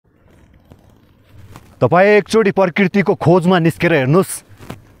तपाईं एकचोटि प्रकृतिको खोजमा निस्केर हेर्नुस्,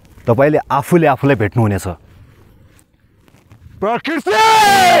 तपाईले आफूले आफूलाई भेट्नुहुनेछ। प्रकृति!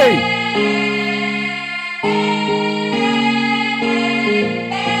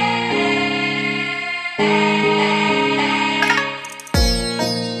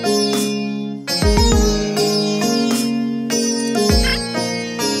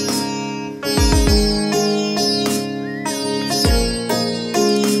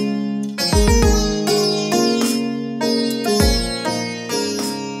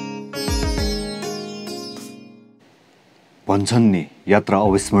 भन्छन् नि यात्रा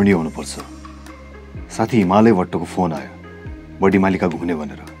अविस्मरणीय हुनुपर्छ। साथी हिमालय भट्टको फोन आयो बडीमालिका घुम्ने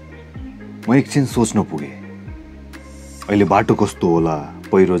भनेर। म एकछिन सोच्न पुगेँ, अहिले बाटो कस्तो होला,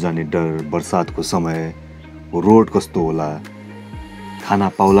 पहिरो जाने डर, बर्सातको समय, रोड कस्तो होला, खाना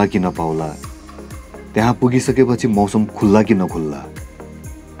पाउला कि नपाउला, त्यहाँ पुगिसकेपछि मौसम खुल्ला कि नखुल्ला।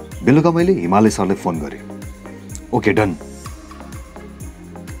 बेलुका मैले हिमालय सरलाई फोन गरेँ। ओके डन,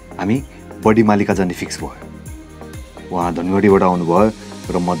 हामी बडीमालिका जाने फिक्स भयो। उहाँ धनगढीबाट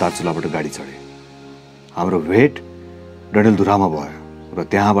आउनुभयो र म दार्चुलाबाट गाडी चढेँ। हाम्रो भेट डडेलधुरामा भयो र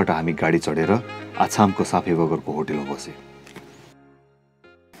त्यहाँबाट हामी गाडी चढेर आछामको साफेबगरको होटेलमा बसेँ।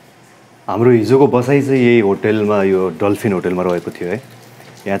 हाम्रो हिजोको बसाइ चाहिँ यही होटेलमा, यो डल्फिन होटेलमा रहेको थियो है।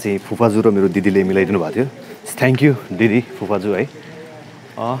 यहाँ चाहिँ फुपाजु र मेरो दिदीले मिलाइदिनु भएको थियो। थ्याङ्क यू दिदी, फुपाजु है।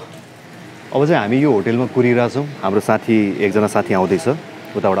 अब चाहिँ हामी यो होटेलमा कुरिरहेछौँ। हाम्रो साथी, एकजना साथी आउँदैछ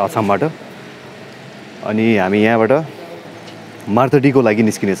उताबाट आछामबाट। अनि हामी यहाँबाट मार्तडीको लागि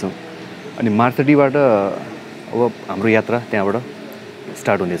निस्किनेछौँ। अनि मार्तडीबाट अब हाम्रो यात्रा त्यहाँबाट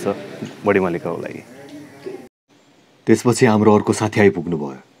स्टार्ट हुनेछ बडीमालिकाको लागि। त्यसपछि हाम्रो अर्को साथी आइपुग्नु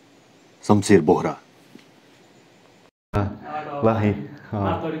भयो, शमशेर बोहरा। ल है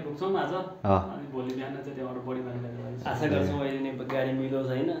मार्तडी पुग्छौँ आज, अनि भोलि बिहान चाहिँ त्यहाँबाट बडीमालिका जान्छ। आशा गर्छौँ अहिले नै गाडी मिलोस्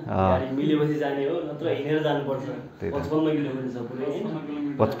हैन। गाडी मिलेपछि जाने हो, नत्र हिँडेर जानुपर्छ। 55 किलोमिटर छ पुरै हैन।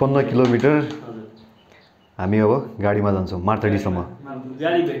 55 किलोमिटर हामी अब गाडीमा जान्छौँ मार्तडीसम्म।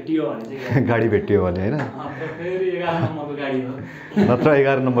 गाडी भेटियो भने चाहिँ गाडी भेटियो भने हैन, फेरि 11 नम्बरको गाडी हो, नत्र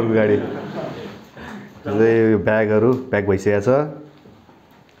 11 नम्बरको गाडी। यो ब्यागहरू प्याक भइसकेको छ,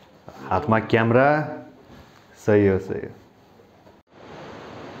 हातमा क्यामेरा। सही हो, सही हो।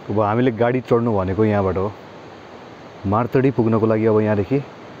 अब हामीले गाडी चढ्नु भनेको यहाँबाट हो। मार्तडी पुग्नको लागि अब यहाँदेखि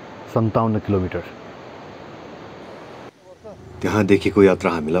 57 किलोमिटर। त्यहाँदेखिको यात्रा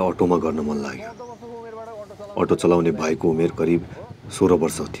हामीलाई अटोमा गर्न मन लाग्यो। अटो चलाउने भाइको उमेर करिब 16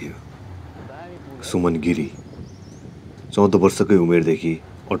 वर्ष थियो। सुमन गिरी 14 वर्षकै उमेरदेखि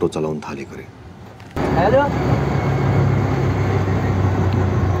अटो चलाउन थालेको रे। हेलो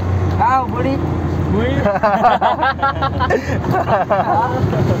आओ बुढी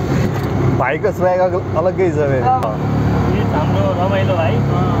भाइको स्वभाव अलग्गै छ बे। हाम्रो रमाइलो भाइ,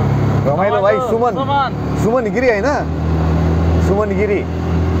 रमाइलो भाइ सुमन गिरी हैन, सुमन गिरी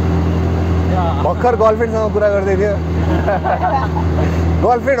भर्खर गर्लफ्रेन्डसँग कुरा गर्दै थियो।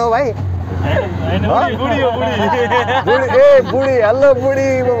 गर्लफ्रेन्ड हो भाइ? बुढी हो, बुढी। ए बुढी, हेलो बुढी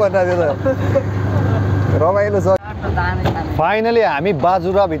म भन्दा थियो त। रमाइलो छ। फाइनली हामी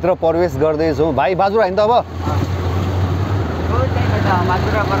बाजुराभित्र प्रवेश गर्दैछौँ। भाइ बाजुरा हैन त अब?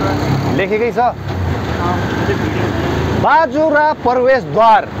 लेखेकै छ बाजुरा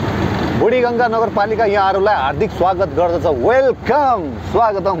प्रवेशद्वार। बुढीगङ्गा नगरपालिका यहाँहरूलाई हार्दिक स्वागत गर्दछ। वेलकम,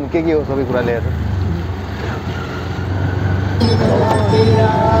 स्वागतम, के हो सबै कुरा लिएर।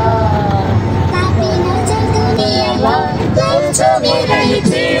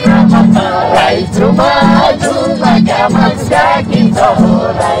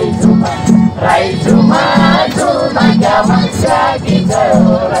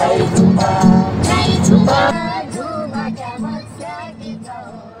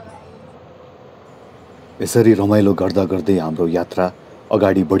 यसरी रमाइलो गर्दा गर्दै हाम्रो यात्रा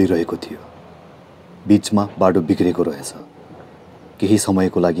अगाडि बढिरहेको थियो। बीचमा बाटो बिग्रेको रहेछ। केही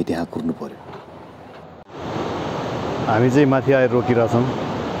समयको लागि त्यहाँ कुर्नु पर्यो। हामी चाहिँ माथि आएर रोकिरहेछौँ।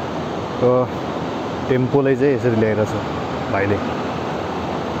 टेम्पोलाई चाहिँ यसरी ल्याएर छ भाइले।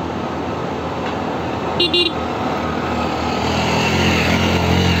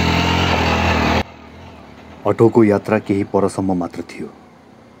 अटोको यात्रा केही परसम्म मात्र थियो।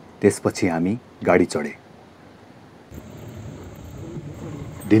 त्यसपछि हामी गाडी चढे।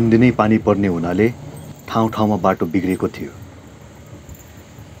 दिनदिनै पानी पर्ने हुनाले ठाउँ ठाउँमा बाटो बिग्रेको थियो।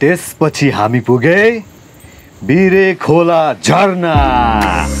 त्यसपछि हामी पुगे बिरे खोला झरना।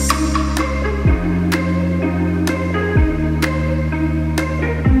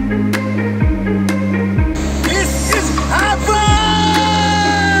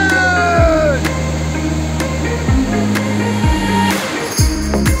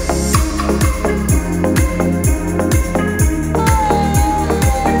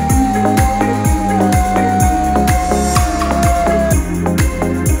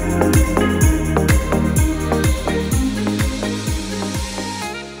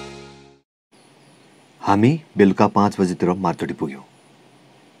 हामी बेलुका 5 बजेतिर मार्केट पुग्यौँ।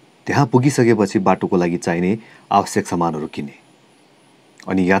 त्यहाँ पुगिसकेपछि बाटोको लागि चाहिने आवश्यक सामानहरू किने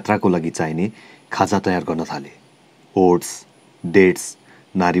अनि यात्राको लागि चाहिने खाजा तयार गर्न थाले। ओट्स, डेट्स,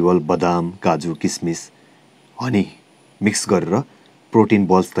 नारिवल, बदाम, काजु, किसमिस, हनी मिक्स गरेर प्रोटिन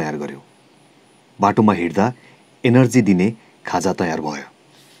बल्स तयार गर्यौँ। बाटोमा हिँड्दा एनर्जी दिने खाजा तयार भयो।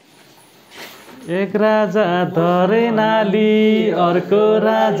 एक राजा धरेनाली अर्को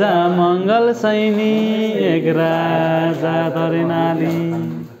राजा मङ्गल सैनी, एक राजा धरेनाली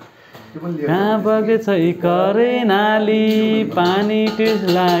कहाँ बगेछ करेनाली, पानी टिस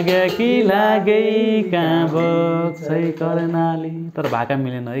लाग्यो कि लागे कहाँ बग्छ करेनाली। तर भाका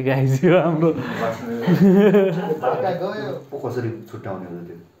मिलेन है गाइज्यू हाम्रो। कसरी छुट्याउने हो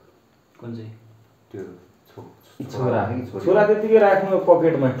त्यो? कुन चाहिँ त्यो छोरा छोरा त्यतिकै राख्नु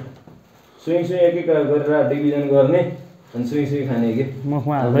पकेटमा, सुई सुई एक एक गरेर डिभिजन गर्ने अनि सुई सुई खाने कि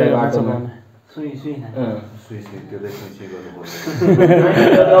मुखमा हाल्दै बाटोमा सुई सुई खाने। सुई सुई त्यो सुई सुई गर्नुपर्छ।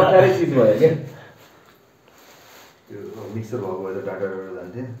 अप्ठ्यारै चिज भयो क्या त्यो मिक्सर भएको भए त डाटा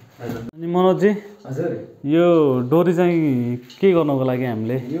जान्थ्यो। अनि मनोजजी हजुर यो डोरी चाहिँ के गर्नको लागि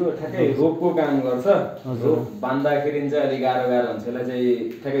हामीले? यो ठ्याक्कै रोपको काम गर्छ। रोप बान्दाखेरि चाहिँ अलिक गाह्रो हुन्छ, यसलाई चाहिँ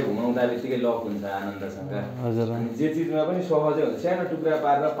ठ्याक्कै घुमाउँदा बित्तिकै लक हुन्छ आनन्दसँग। हजुर। अनि जे चिजमा पनि सहजै हुन्छ, सानो टुक्रा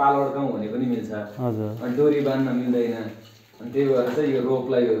पारेर पाल अड्काउँ भने पनि मिल्छ। हजुर। अनि डोरी बाँध्न मिल्दैन, अनि त्यही भएर चाहिँ यो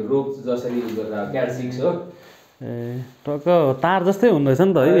रोपलाई रोप जसरी युज गरेर क्याट 6 हो। ए टक्क तार जस्तै हुँदो रहेछ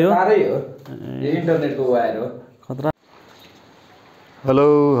नि त है यो? तारै हो, यो इन्टरनेटको वायर हो। खतरा। Hello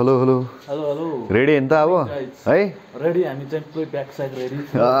hello hello hello hello, ready नि त अब है? रेडी, हामी चाहिँ पुरै ब्याक साइड रेडी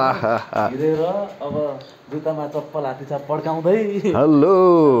हिँडेर अब जुत्तामा चप्पल हाती छ पड्काउँदै। Hello,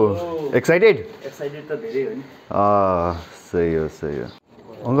 excited? एक्साइटेड त धेरै हो नि। सही हो सही हो।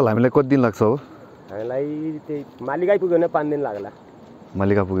 अङ्कल हामीलाई कति दिन लाग्छ अब? हामीलाई त्यही मालिका पुग्यो भने 5 दिन लाग्ला।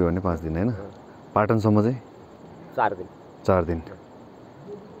 मालिका पुग्यो भने 5 दिन होइन? पाटनसम्म चाहिँ 4 दिन। 4 दिन।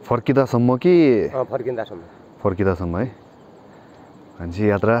 फर्किँदासम्म कि? फर्किँदासम्म। फर्किँदासम्म है। भनेपछि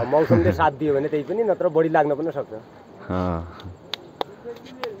यात्रा मौसमले साथ दियो भने त्यही पनि, नत्र बढी लाग्न पनि सक्छ।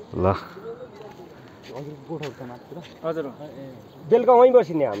 ल हजुर, बेलुका वहीँ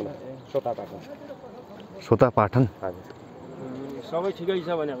बसिने हाम्रो सोता पाटन। सोता पाटन? हजुर, सबै ठिकै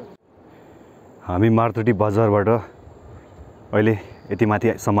छ भने हामी मार्तोटी बजारबाट अहिले यति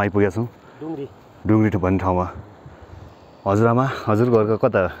माथिसम्म आइपुगेका छौँ। डुङ्ग्री भन्ने ठाउँमा। हजुरआमा, हजुर घरको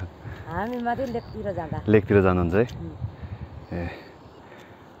कता? हामी माथि लेकतिर जाँदा। लेकतिर जानुहुन्छ है? ए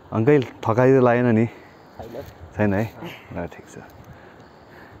अङ्कल थकाइ त लागेन नि? छैन है? ल ठिक छ।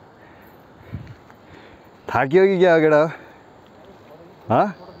 थाक्यो कि क्या केटा?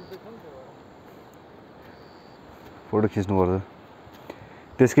 फोटो खिच्नुपर्छ,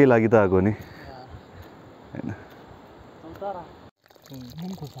 त्यसकै लागि त आएको नि होइन?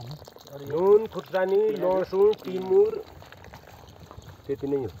 नुन खुर्सानी लसुन टिमुर त्यति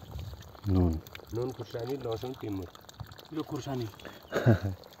नै हो। नुन खुर्सानी लसुन टिमुर। यो खुर्सानी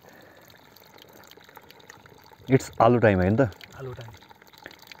इट्स आलु टाइम होइन त? आलु टाइम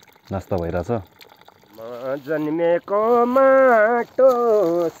नास्ता भइरहेछ। जन्मेको माटो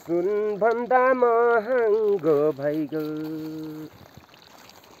सुन भन्दा महँगो भइगयो,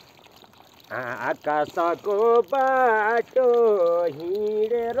 आकाशको बाटो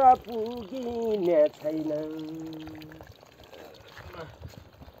हिँडेर पुगिने छैन,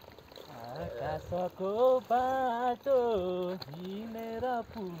 आकाशको बाटो हिँडेर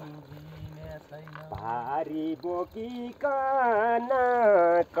पुगिने छैन, भारी बोकिकन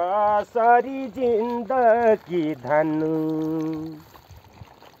कसरी जिन्दगी धान्नु,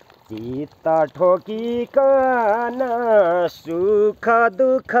 चित्त ठोकिकन सुख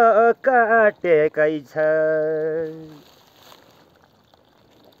दुःख काटेकै छ,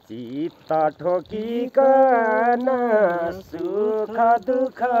 चित्त ठोकिकन सुख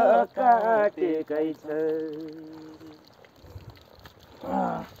दुःख काटेकै छ।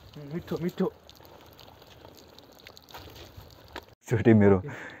 मिठो मिठो।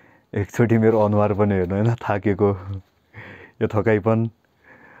 एकचोटि मेरो अनुहार पनि हेर्नु होइन, थाकेको यो थकाइपन,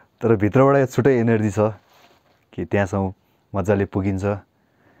 तर भित्रबाट छुट्टै एनर्जी छ कि त्यहाँसम्म मजाले पुगिन्छ।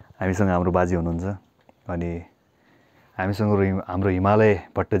 हामीसँग हाम्रो बाजे हुनुहुन्छ अनि हामीसँग हाम्रो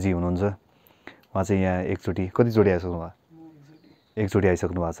हिमालय भट्टजी हुनुहुन्छ। उहाँ चाहिँ यहाँ कतिचोटि आइसक्नु भयो? एकचोटि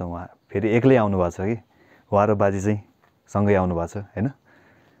आइसक्नु भएको छ। उहाँ फेरि एक्लै आउनु भएको छ कि, उहाँ र बाजे चाहिँ सँगै आउनु भएको छ होइन?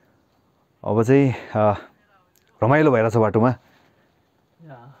 अब चाहिँ रमाइलो भइरहेछ बाटोमा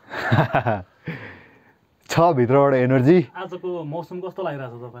छ भित्रबाट एनर्जी। आजको मौसम कस्तो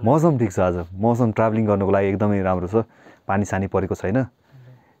लागिरहेछ तपाईँलाई? मौसम ठिक छ आज। मौसम ट्राभलिङ गर्नुको लागि एकदमै राम्रो छ। पानी सानी परेको छैन,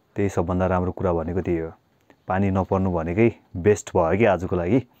 त्यही सबभन्दा राम्रो कुरा भनेको त्यही हो। पानी नपर्नु भनेकै बेस्ट भयो कि आजको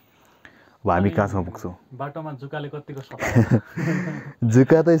लागि। अब हामी कहाँसम्म पुग्छौँ बाटोमा जुकाले कतिको सफा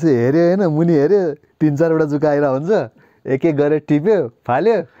जुका त यसो हेऱ्यो होइन मुनि हेऱ्यो 3-4वटा जुका आइरहेको हुन्छ एक एक गरेर टिप्यो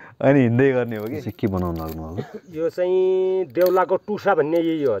फाल्यो अनि हिँड्दै गर्ने हो कि के बनाउनु लाग्नु अब यो चाहिँ देउलाको टुसा भन्ने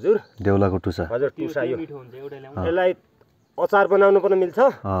यही हो हजुर देउलाको टुसा हजुर टुसा यो यसलाई अचार बनाउनु पनि मिल्छ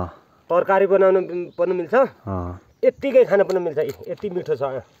तरकारी बनाउनु पनि मिल्छ यत्तिकै खान पनि मिल्छ यति मिठो छ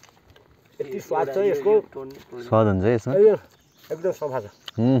यति स्वाद छ यसको स्वाद हुन्छ यसमा एकदम सफा छ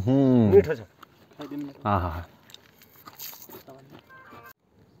मिठो छ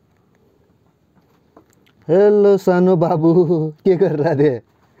हेलो सानो बाबु के गरिरहेको थिएँ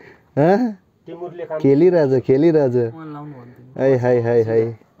खेलिरहेछ high high high high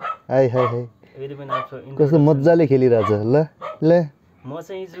high high high कस्तो मजाले खेलिरहेछ ल ल म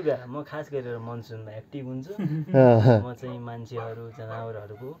चाहिँ जुगा म खास गरेर मनसुनमा एक्टिभ हुन्छु म चाहिँ मान्छेहरू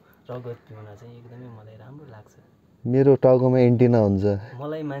जनावरहरूको रगत पिउन चाहिँ एकदमै मलाई राम्रो लाग्छ मेरो टाउकोमा एन्टिना हुन्छ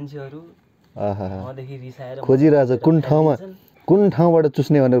मलाई मान्छेहरू मदेखि रिसाएर खोजिरहेछ कुन ठाउँबाट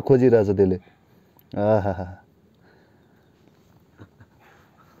चुस्ने भनेर खोजिरहेछ त्यसले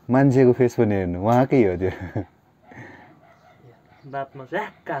मान्छेको फेस पनि हेर्नु उहाँकै हो त्यो दाँतमा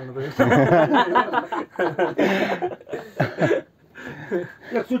झ्याक्क हाल्नु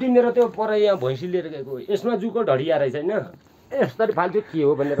एकचोटि मेरो त्यो पर यहाँ भैँसी लिएर गएको यसमा जुको ढडिया रहेछ होइन यसरी फाल्थ्यो के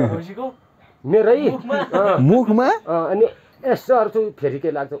हो भनेर भैँसीको मेरै मुखमा अनि यसो अर्छु फेरि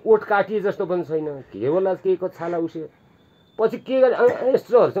के लाग्छ ओठ काटिए जस्तो पनि छैन के होला केको छाला उस्यो पछि के गरे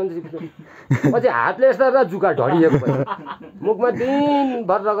यस्तो पछि हातले यस्ता जुका ढडिएको भयो मुखमा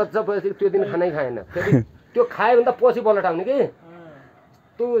दिनभर रगत छ पछि त्यो दिन खानै खाएन फेरि त्यो खायो भने त पछि बलट आउने कि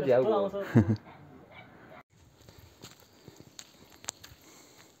त्यो झ्याउ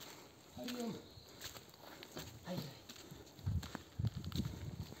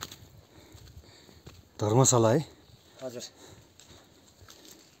धर्मशाला है हजुर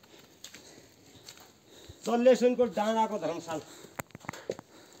चल्लेसुनको डाँडाको धर्मशाला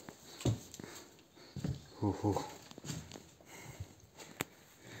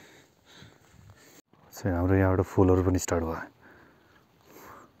हाम्रो यहाँबाट फुलहरू पनि स्टार्ट भयो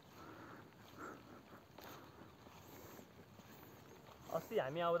अस्ति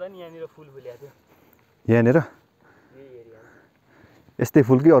हामी आउँदा नि यहाँनिर फुल फुलेको थियो यहाँनिर यस्तै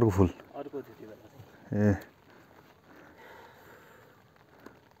फुल कि अर्को फुल अर्को थियो बेला ए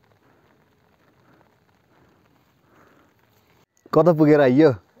कता पुगेर आइयो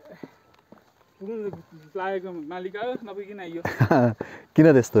लागेको मालिक आयो नपुगिकन आइयो किन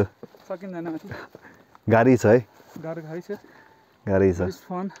त्यस्तो सकिँदैन गाडी छ है गाह्रो छ गाडी छ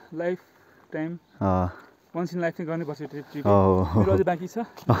fun life time once in life चाहिँ गर्नुपर्छ ट्रिप अझै बाँकी छ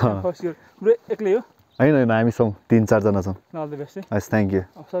फर्स्ट इयर पुरै एक्लै हो होइन होइन हामी छौँ 3-4 जना छौँ अल द बेस्ट हस् थ्याङ्क यू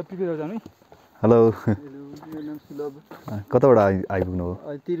सब प्रिपेयर जानु है हेलो मेरो नाम सुलभ कताबाट आइपुग्नु हो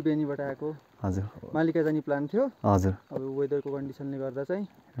त्रिवेणीबाट आएको हजुर मालिका जाने प्लान थियो हजुर अब वेदरको कन्डिसनले गर्दा चाहिँ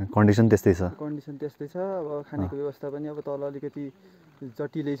कन्डिसन त्यस्तै छ अब खानेको व्यवस्था पनि अब तल अलिकति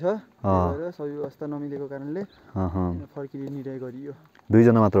जटिलै छ र सबै व्यवस्था नमिलेको कारणले फर्किने निर्णय गरियो 2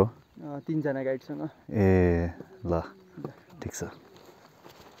 जना मात्र हो 3 जना गाइडसँग ए ल ठिक छ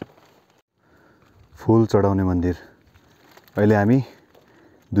फुल चढाउने मन्दिर अहिले हामी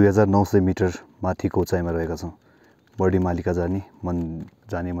 2900 मिटर माथिको उचाइमा रहेका छौँ बडिमालिका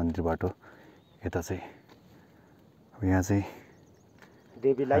जाने मन्दिर बाटो यता चाहिँ यहाँ चाहिँ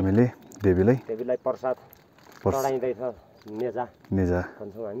हामीले देवीलाई प्रसाद चढाइँदैछ नेजा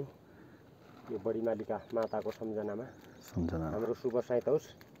भन्छौँ हामी यो बडिमालिका माताको सम्झनामा हाम्रो शुभ साइत होस्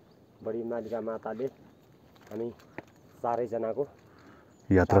बडिमालिका माताले हामी 4 जनाको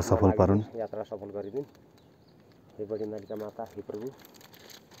यात्रा सफल पारुन् गरिदिन् हे बडिमालिका माता हे प्रभु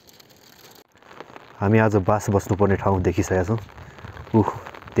हामी आज बास बस्नुपर्ने ठाउँ देखिसकेका छौँ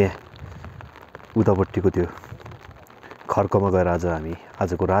त्यहाँ उतापट्टिको त्यो खर्कमा गएर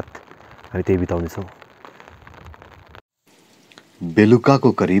आजको रात हामी त्यही बिताउनेछौँ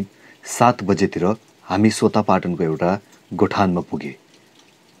बेलुकाको करिब 7 बजेतिर हामी सोतापाटनको एउटा गोठानमा पुगे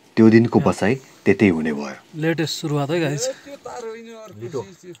त्यो दिनको बसाइ त्यतै हुने भयो लेटेस्ट सुरुवात है गाइस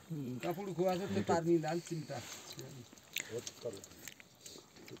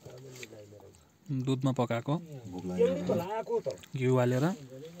दुधमा पकाएको घिउ हालेर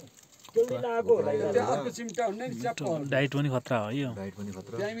डाइट पनि खतरा हो यो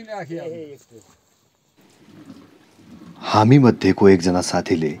हामी मध्येको एकजना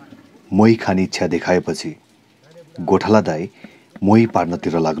साथीले मोही खाने इच्छा देखाएपछि गोठाला दाई मोही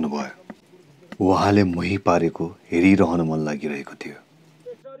पार्नतिर लाग्नुभयो उहाँले मोही पारेको हेरिरहन मन लागिरहेको थियो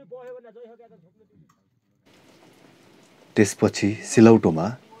त्यसपछि सिलौटोमा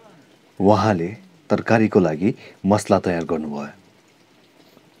उहाँले तरकारीको लागि मसला तयार गर्नुभयो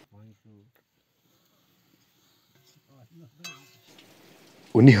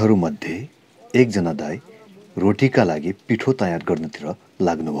उनीहरूमध्ये एकजना दाइ रोटीका लागि पिठो तयार गर्नतिर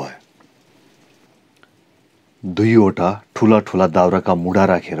लाग्नुभयो। 2वटा ठुला ठुला दाउराका मुढा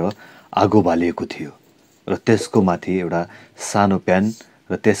राखेर आगो बालिएको थियो र त्यसको माथि एउटा सानो प्यान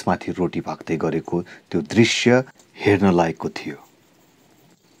र त्यसमाथि रोटी पाक्दै गरेको त्यो दृश्य हेर्न लायकको थियो।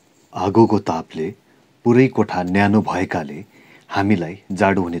 आगोको तापले पुरै कोठा न्यानो भएकाले हामीलाई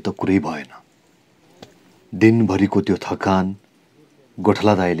जाडो हुने त कुरै भएन। दिनभरिको त्यो थकान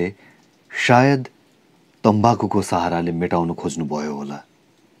गोठला दाइले सायद तम्बाकुको सहाराले मेटाउन खोज्नुभयो होला।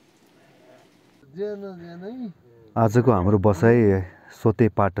 आजको हाम्रो बसाइ सोते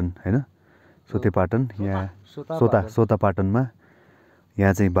पाटन हैन, सोते पाटन यहाँ सोता पाटनमा।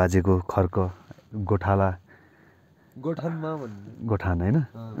 यहाँ चाहिँ बाजेको खर्क गोठाला गोठान हैन,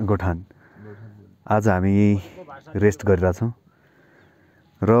 गोठान। आज हामी रेस्ट गरिरहेछौँ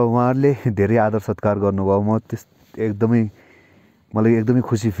र उहाँहरूले धेरै आदर सत्कार गर्नुभयो। मलाई एकदमै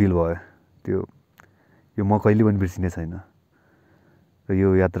खुसी फिल भयो। त्यो यो म कहिले पनि बिर्सिने छैन र यो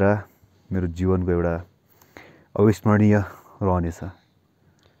यात्रा मेरो जीवनको एउटा अविस्मरणीय रहनेछ।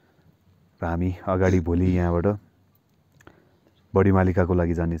 र हामी अगाडि भोलि यहाँबाट बडिमालिकाको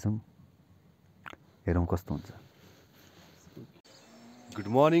लागि जानेछौँ। हेरौँ कस्तो हुन्छ। गुड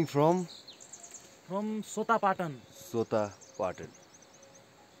मर्निङ फ्रम सोता पाटन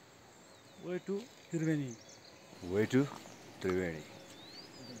way to त्रिवेणी।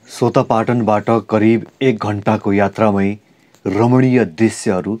 सोता पाटनबाट करिब 1 घण्टाको यात्रामै रमणीय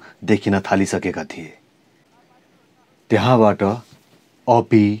दृश्यहरू देखिन थालिसकेका थिए। त्यहाँबाट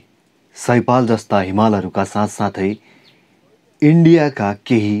अपी, सैपाल जस्ता हिमालहरूका साथसाथै इन्डियाका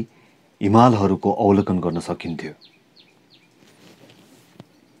केही हिमालहरूको अवलोकन गर्न सकिन्थ्यो।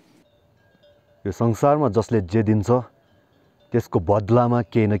 यो संसारमा जसले जे दिन्छ त्यसको बदलामा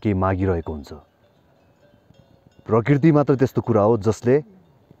केही न केही मागिरहेको हुन्छ। प्रकृति मात्र त्यस्तो कुरा हो जसले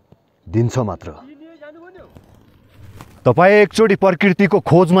दिन्छ मात्र। तपाईँ एकचोटि प्रकृतिको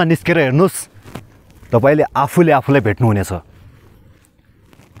खोजमा निस्केर हेर्नुहोस्, तपाईले आफूले आफूलाई भेट्नुहुनेछ।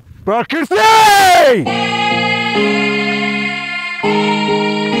 प्रकृति!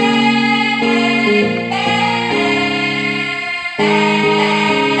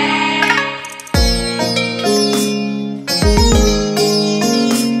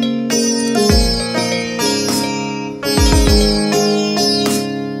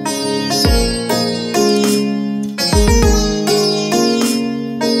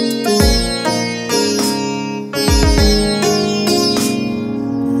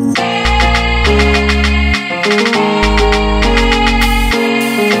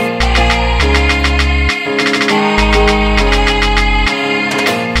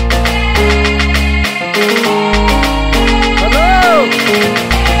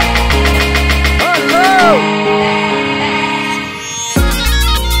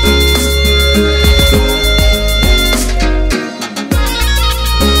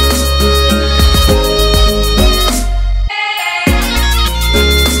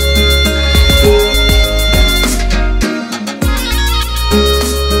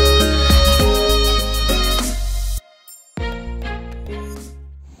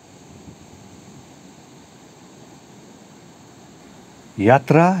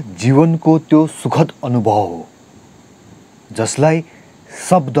 यात्रा जीवनको त्यो सुखद अनुभव हो जसलाई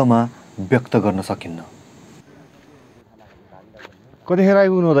शब्दमा व्यक्त गर्न सकिन्न। कतिखेर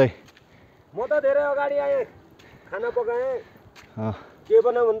आइपुग्नु दाइ? म त धेरै अगाडि आएँ, खाना पकाएँ। के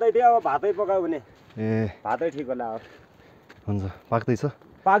बनाऊ भन्दै थिएँ, अब भातै पकाऊ भने। भातै ठिक होला। हुन्छ, पाक्दैछ?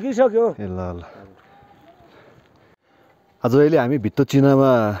 पाकिसक्यो। ए ल ल। आज अहिले हामी भित्तो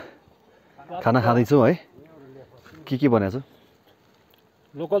चिनामा खाना खाँदैछौँ है। के बनाएको छ?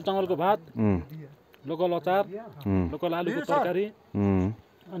 लोकल चामलको भात, लोकल अचार, लोकल आलुको तरकारी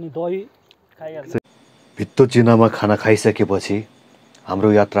अनि दही खाइहाल्छ। भित्तो चिनामा खाना खाइसकेपछि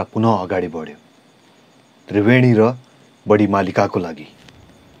हाम्रो यात्रा पुनः अगाडि बढ्यो त्रिवेणी र बडिमालिकाको लागि।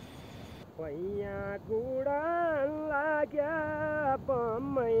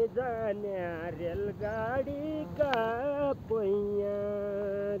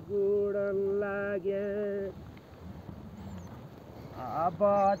 अब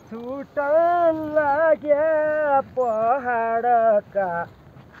छुटन लाग्या पहाडका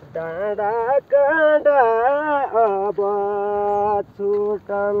डाँडा काँडा, अब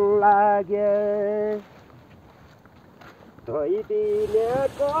छुटन लाग्या धोइदिने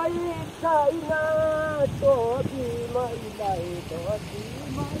कोही छैन टोपी मैलाई धोती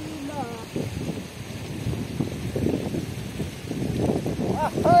मैला।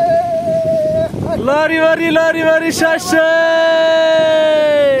 लरी सासे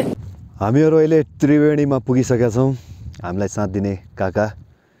हामीहरू अहिले त्रिवेणीमा पुगिसकेका छौँ। हामीलाई साथ दिने काका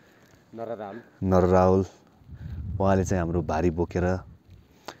नर राहुल उहाँले चाहिँ हाम्रो भारी बोकेर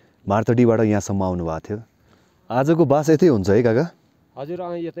मार्तडीबाट यहाँसम्म आउनुभएको थियो। आजको बास यतै हुन्छ है काका? हजुर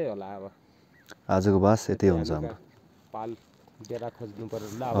यतै होला। अब आजको बास यतै हुन्छ हाम्रो। पाल डेरा खोज्नु पर्यो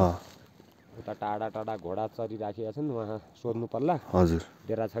ल। अब उता टाढा टाढा घोडा चरिराखेका छन्, उहाँ सोध्नु पर्ला हजुर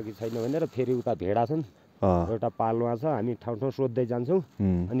डेरा छ कि छैन भनेर। फेरि उता भेडा छन्, एउटा पालुवा छ। हामी ठाउँ ठाउँ सोध्दै जान्छौँ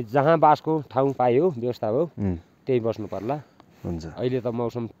अनि जहाँ बासको ठाउँ पायो व्यवस्था हो त्यही बस्नु पर्ला। हुन्छ। अहिले त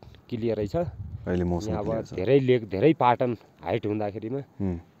मौसम क्लियरै छ। अहिले मौसम अब धेरै लेक धेरै पाटन हाइट हुँदाखेरिमा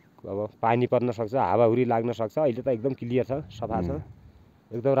अब पानी पर्न सक्छ, हावाहुरी लाग्न सक्छ। अहिले त एकदम क्लियर छ, सफा छ,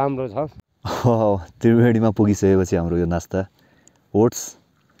 एकदम राम्रो छ। त्रिवेणीमा पुगिसकेपछि हाम्रो यो नास्ता ओट्स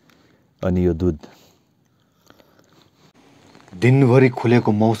अनि यो दुध। दिनभरि खुलेको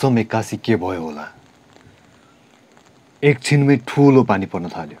मौसम एक्कासी के भयो होला, एकछिनमै ठुलो पानी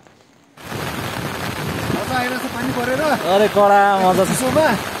पर्न थाल्यो। पानी परेर अरे कडा मजा छ।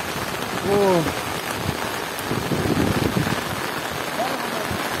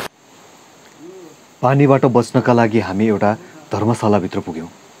 पानीबाट बच्नका लागि हामी एउटा धर्मशालाभित्र पुग्यौँ।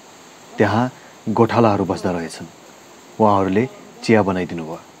 त्यहाँ गोठालाहरू बस्दा रहेछन्। उहाँहरूले चिया बनाइदिनु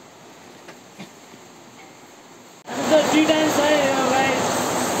भयो।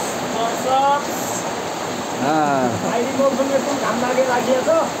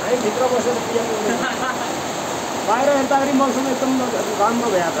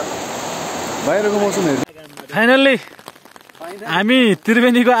 बाहिरको मौसम हेर्नु। फाइनल्ली हामी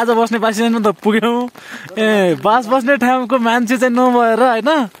त्रिवेणीको आज बस्ने बासिन्दामा त पुग्यौँ। बास बस्ने ठाउँको मान्छे चाहिँ नभएर होइन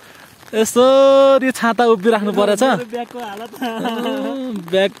यसरी छाता उभिराख्नु परेछ।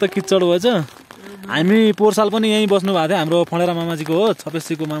 ब्याग त किचड भएछ। हामी पोहोर साल पनि यहीँ बस्नु भएको थियो। हाम्रो फणेरा मामाजीको हो,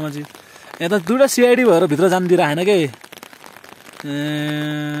 छपेसीको मामाजी। यहाँ त दुइटा सिआइडी भएर भित्र जानु दिइरहेन के।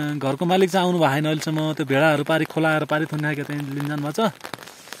 घरको मालिक चाहिँ आउनु भएको छैन अहिलेसम्म। त्यो भेडाहरू पारी खोलाएर पारी थुन्याएको त्यहीँ लिन जानुभएको छ।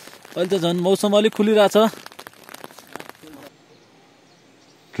 अहिले त झन् मौसम अलिक खुलिरहेछ।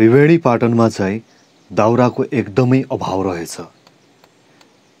 त्रिवेणी पाटनमा चाहिँ दाउराको एकदमै अभाव रहेछ।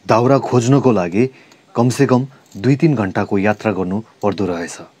 दाउरा खोज्नको लागि कमसेकम 2-3 घन्टाको यात्रा गर्नु पर्दो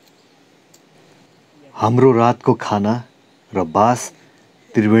रहेछ। हाम्रो रातको खाना र बास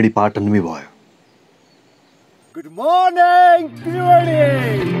त्रिवेणी पाटनमै भयो। Good morning Triveni.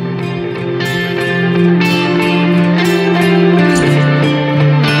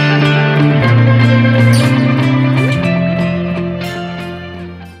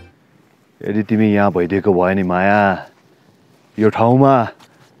 यदि तिमी यहाँ भइदिएको भयो नि माया, यो ठाउँमा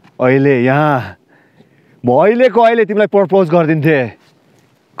अहिले यहाँ म अहिलेको अहिले तिमीलाई प्रपोज गरिदिन्थे।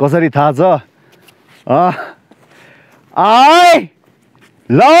 कसरी थाहा छ? I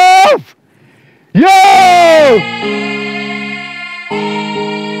love you!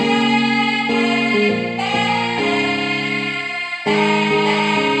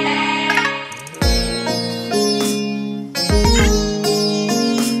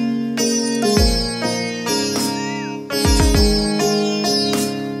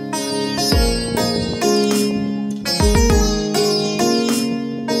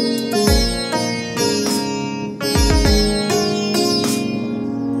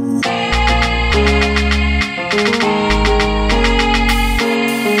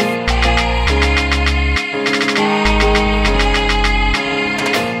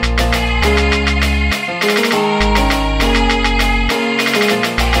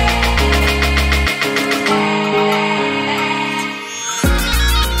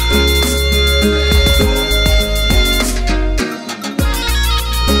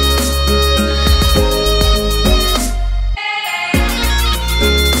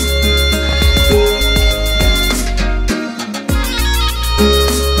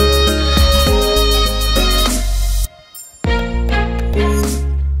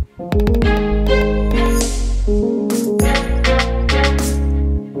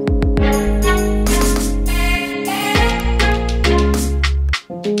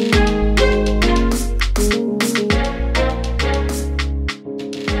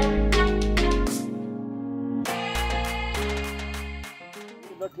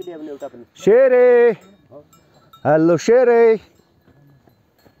 Shere, hello Shere,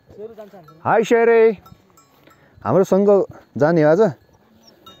 high शेरे, हाम्रो सँग जाने आज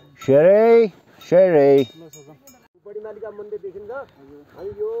शेरे शेरे। बडिमालिका मन्दिर देखिन्छ।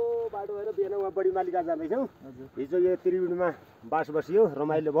 हामी यो बाटो भएर बिहान उहाँ बडिमालिका जाँदैछौँ। हिजो यो त्रिवेणीमा बास बसियो,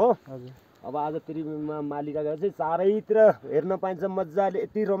 रमाइलो भयो। अब आज त्रिवेणीमा मालिका गएर चाहिँ चारैतिर हेर्न पाइन्छ मजाले।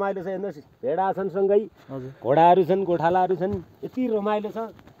 यति रमाइलो छ हेर्नुहोस्, भेडा छन् सँगै, घोडाहरू छन्, गोठालाहरू छन्, यति रमाइलो छ।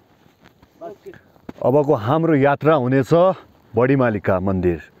 अबको हाम्रो यात्रा हुनेछ बडिमालिका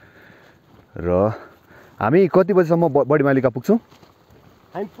मन्दिर र हामी कति बजीसम्म बडिमालिका पुग्छौँ?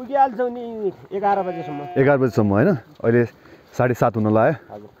 हामी पुगिहाल्छौँ नि 11 बजेसम्म। 11 बजीसम्म होइन? अहिले 7:30 हुन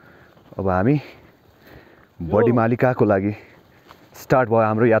लाग्यो। अब हामी बडिमालिकाको लागि स्टार्ट भयो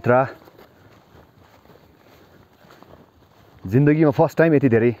हाम्रो यात्रा। जिन्दगीमा फर्स्ट टाइम यति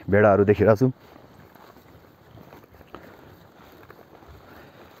धेरै भेडाहरू देखिरहेको छु।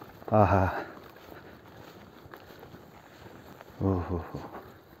 आहा ओहो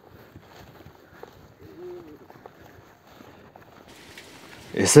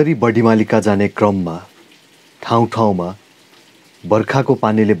यसरी बडिमालिका जाने क्रममा ठाउँ ठाउँमा बर्खाको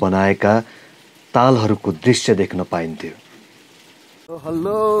पानीले बनाएका तालहरूको दृश्य देख्न पाइन्थ्यो।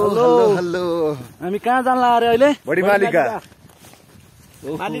 हेलो हेलो हेलो हामी कहाँ जान लाग्यो अहिले? बडिमालिका।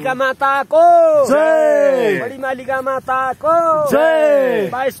 मालिका माताको जय। बडिमालिका माताको जय।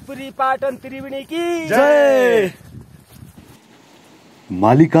 22 पुरी पाटन त्रिवेणी की जय।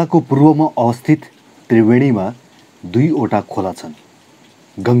 मालिकाको पूर्वमा अवस्थित त्रिवेणीमा 2वटा खोला छन्,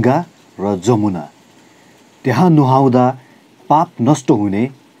 गङ्गा र जमुना। त्यहाँ नुहाउँदा पाप नष्ट हुने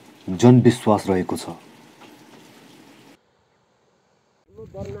जनविश्वास रहेको छ।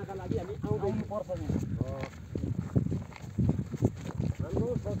 गर्नका लागि हामी आउनु पर्छ नि। हाम्रो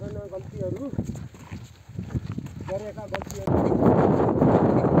ससाना गल्तीहरू गरेका गल्तीहरू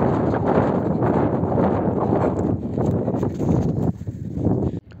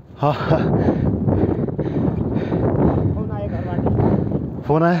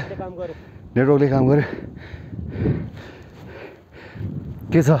फोन आयो, नेटवर्कले काम गर्यो।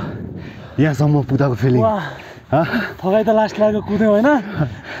 के छ यहाँसम्म पुग्दाको फिलिङ? थकाइ त लास्ट लागेको कुद्यो होइन,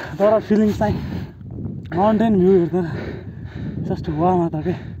 तर फिलिङ चाहिँ माउन्टेन भ्यू हेर्दा जस्ट वा माता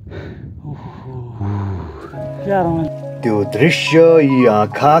के क्या रमाइलो। त्यो दृश्य यी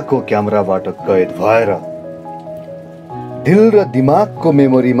आँखाको क्यामेराबाट कैद भएर दिल र दिमागको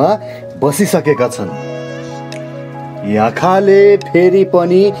मेमोरीमा बसिसकेका छन्। यी आँखाले फेरि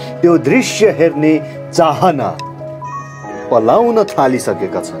पनि त्यो दृश्य हेर्ने चाहना पलाउन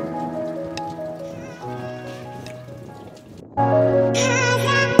थालिसकेका छन्।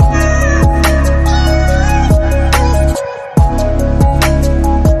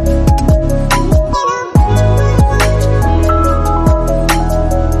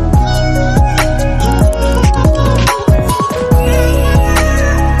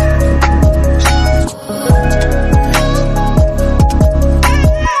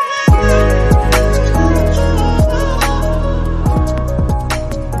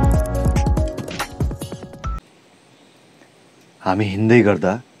 हामी हिँड्दै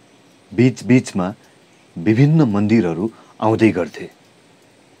गर्दा बीचबीचमा विभिन्न मन्दिरहरू आउँदै गर्थे।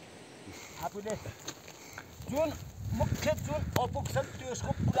 आफूले जुन मुख्य जुन अपुग्छन्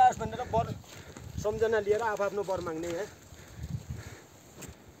त्यसको पुरास भनेर वर सम्झना लिएर आफ्नो वर माग्ने है।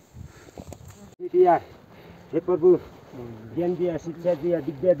 हे प्रभु ज्ञान दिया, शिक्षा दिया,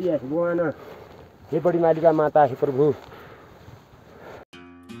 विद्या दिया, भगवान हे बडिमालिका माता, हे प्रभु।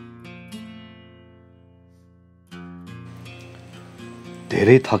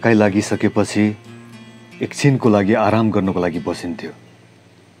 धेरै थकाइ लागिसकेपछि एकछिनको लागि आराम गर्नको लागि बसिन्थ्यो।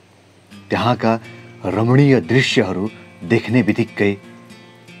 त्यहाँका रमणीय दृश्यहरू देख्ने बित्तिकै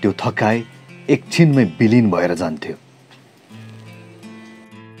त्यो थकाइ एकछिनमै विलीन भएर जान्थ्यो।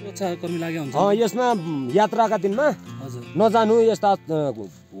 यसमा यात्राका दिनमा नजानु, यस्ता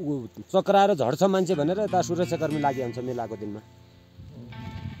चक्राएर झर्छ मान्छे भनेर यता सुरक्षाकर्मी लागि हुन्छ मेलाको दिनमा।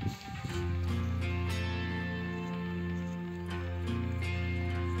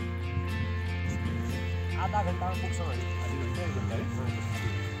 आधा घन्टामा पुग्छौँ हामी।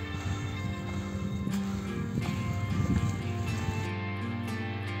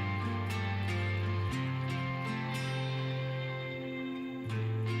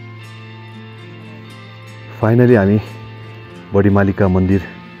 फाइनली हामी बडिमालिका मन्दिर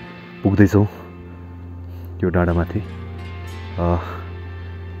पुग्दैछौँ। त्यो डाँडामाथि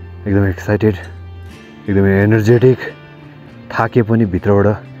एकदमै एक्साइटेड, एकदमै एनर्जेटिक, थाके पनि भित्रबाट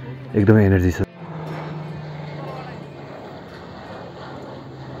एकदमै एनर्जी छ।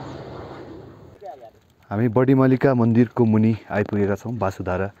 हामी बडिमालिका मन्दिरको मुनि आइपुगेका छौँ।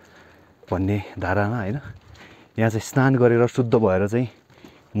 वासुधारा भन्ने धारामा होइन, यहाँ चाहिँ स्नान गरेर शुद्ध भएर चाहिँ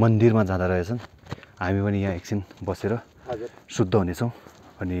मन्दिरमा जाँदा रहेछन्। हामी पनि यहाँ एकछिन बसेर शुद्ध हुनेछौँ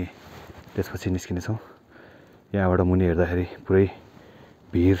अनि त्यसपछि निस्किनेछौँ। यहाँबाट मुनि हेर्दाखेरि पुरै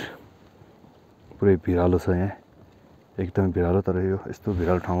भिरालो छ। यहाँ एकदमै भिरालो, तर यो यस्तो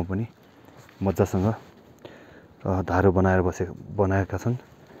भिरालो ठाउँमा पनि मजासँग धारो बनाएका छन्।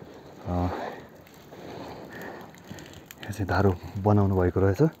 यहाँ चाहिँ धारो बनाउनु भएको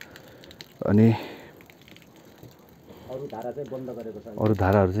रहेछ अनि अरू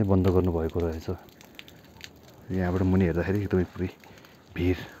धाराहरू चाहिँ बन्द गर्नुभएको रहेछ। यहाँबाट मुनि हेर्दाखेरि एकदमै पुरै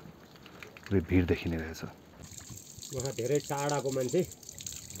भिड देखिने रहेछ। उहाँ धेरै टाढाको मान्छे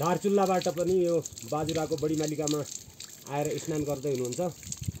दार्चुल्लाबाट पनि यो बाजुराको बडीमालिकामा आएर स्नान गर्दै हुनुहुन्छ।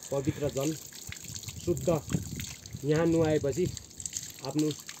 पवित्र जल शुद्ध यहाँ नुहाएपछि आफ्नो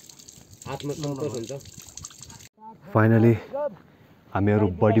आत्मसन्तोष हुन्छ। फाइनली हामीहरू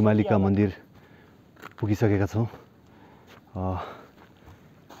बडीमालिका मन्दिर पुगिसकेका छौँ।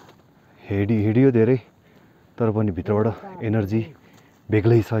 हिँडियो धेरै, तर पनि भित्रबाट एनर्जी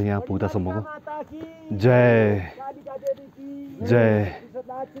बेग्लै छ यहाँ पुग्दासम्मको। जय जय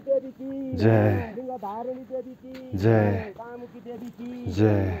जय जय जय जय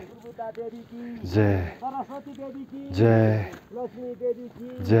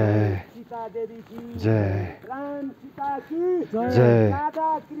जय जय जय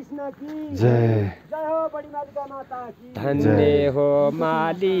जय धन्य हो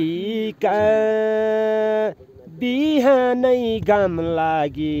मालिका बिहानै घाम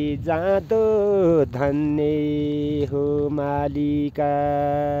लागि जाँदो, धन्य हो मालिका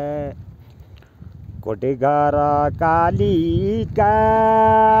कोटेघर कालिका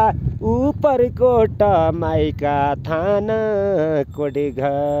उपरकोट माइका थान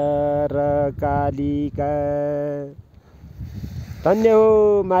कोटेघर कालिका। धन्य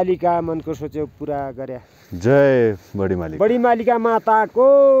हो मालिका मनको सोच्यो पुरा गर्या। जय बडीमालिका माताको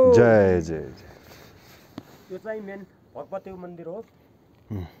जय जय। यो चाहिँ मेन भगवतीको मन्दिर हो।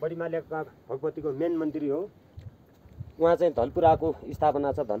 बडीमालिका भगवतीको मेन मन्दिर हो। उहाँ चाहिँ धलपुराको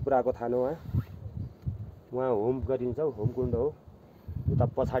स्थापना छ, धलपुराको थान हो। उहाँ होम गरिन्छ, होम कुण्ड हो। उता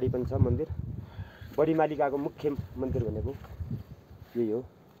पछाडि पनि छ मन्दिर। बडीमालिकाको मुख्य मन्दिर भनेको यही हो।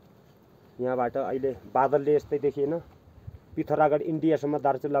 यहाँबाट अहिले बादलले यस्तै देखिएन, पिथौरागढ इन्डियासम्म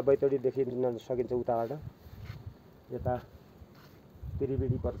दार्चुला बैतडी देखिन सकिन्छ उताबाट। यता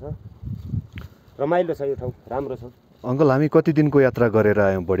त्रिवेणी पर्छ। रमाइलो छ यो ठाउँ, राम्रो छ। अङ्कल, हामी कति दिनको यात्रा गरेर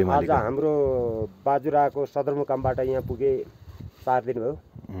आयौँ बडीमालिका? आज हाम्रो बाजुराको सदरमुकामबाट यहाँ पुगे 4 दिन भयो।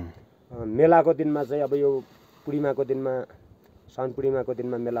 मेलाको दिनमा चाहिँ अब यो पूर्णिमाको दिनमा, साउन पूर्णिमाको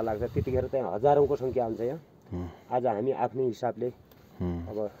दिनमा मेला लाग्छ। त्यतिखेर चाहिँ हजारौँको सङ्ख्या हुन्छ यहाँ। आज हामी आफ्नै हिसाबले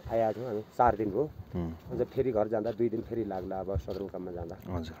अब आएका छौँ। हामी 4 दिन भयो। अझ फेरि घर जाँदा 2 दिन फेरि लाग्ला अब सदरमुकाममा जाँदा।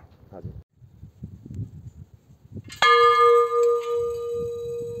 हजुर हजुर।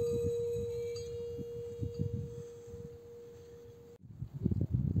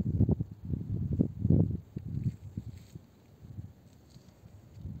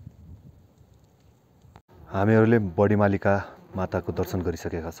 हामीहरूले बडीमालिका माताको दर्शन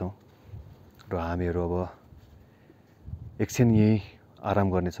गरिसकेका छौँ र हामीहरू अब एकछिन यहीँ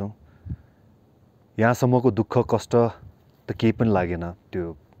आराम गर्नेछौँ। यहाँसम्मको दुःख कष्ट त केही पनि लागेन।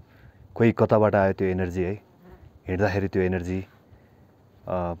 त्यो कोही कताबाट आयो त्यो एनर्जी है। हिँड्दाखेरि त्यो एनर्जी,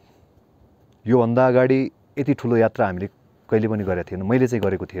 योभन्दा अगाडि यति ठुलो यात्रा हामीले कहिले पनि गरेका थिएनौँ। मैले चाहिँ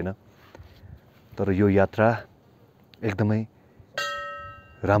गरेको थिएन, तर यो यात्रा एकदमै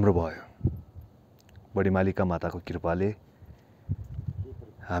राम्रो भयो। बडीमालिका माताको कृपाले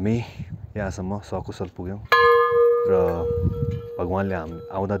हामी यहाँसम्म सकुशल पुग्यौँ र भगवान्ले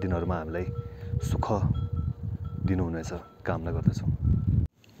आउँदा दिनहरूमा हामीलाई सुख दिनुहुनेछ कामना गर्दछौँ।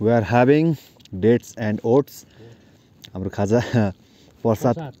 We are having dates and oats. हाम्रो खाजा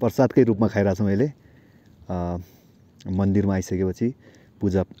प्रसादकै रूपमा खाइरहेछौँ अहिले। मन्दिरमा आइसकेपछि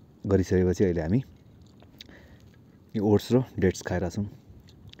पूजा गरिसकेपछि अहिले हामी ओट्स र डेट्स खाइरहेछौँ।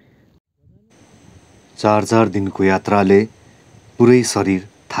 4 दिनको यात्राले पुरै शरीर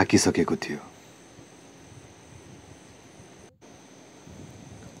थाकिसकेको थियो।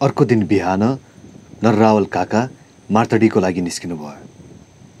 अर्को दिन बिहान नर रावल काका मार्तडीको लागि निस्किनु भयो।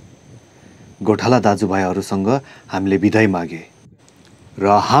 गोठाला दाजुभाइहरूसँग हामीले बिदाई मागे र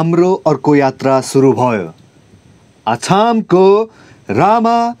हाम्रो अर्को यात्रा सुरु भयो। आछामको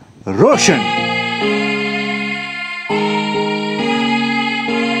रामा रोशन।